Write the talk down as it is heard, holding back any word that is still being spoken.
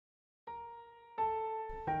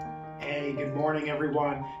Hey, good morning,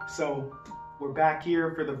 everyone. So we're back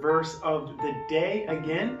here for the verse of the day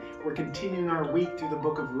again. We're continuing our week through the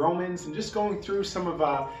book of Romans and just going through some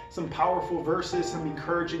powerful verses, some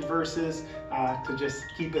encouraging verses to just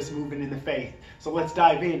keep us moving in the faith. So let's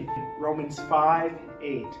dive in. Romans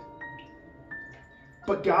 5:8.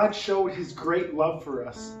 But God showed his great love for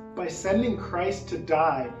us by sending Christ to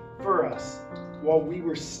die for us while we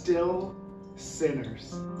were still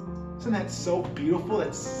sinners. Isn't that so beautiful?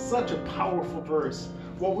 That's such a powerful verse.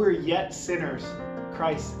 While we're yet sinners,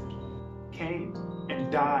 Christ came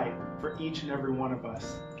and died for each and every one of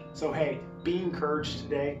us. So hey, be encouraged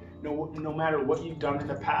today. No matter what you've done in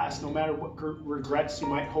the past, no matter what regrets you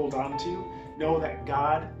might hold on to, know that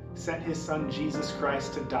God sent his son Jesus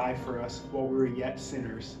Christ to die for us while we were yet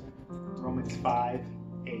sinners. Romans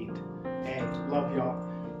 5:8. Hey, love y'all.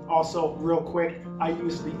 Also, real quick, I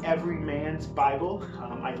use the Every Man's Bible.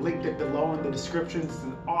 I linked it below in the description. It's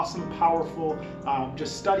an awesome, powerful,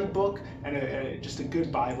 just study book and just a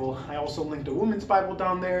good Bible. I also linked a women's Bible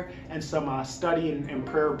down there and some study and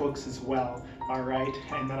prayer books as well. All right,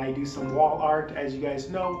 and then I do some wall art, as you guys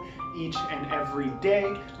know, each and every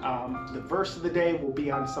day. The verse of the day will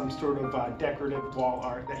be on some sort of decorative wall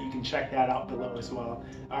art that you can check that out below as well.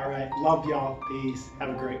 All right, love y'all. Peace. Have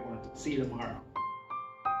a great one. See you tomorrow.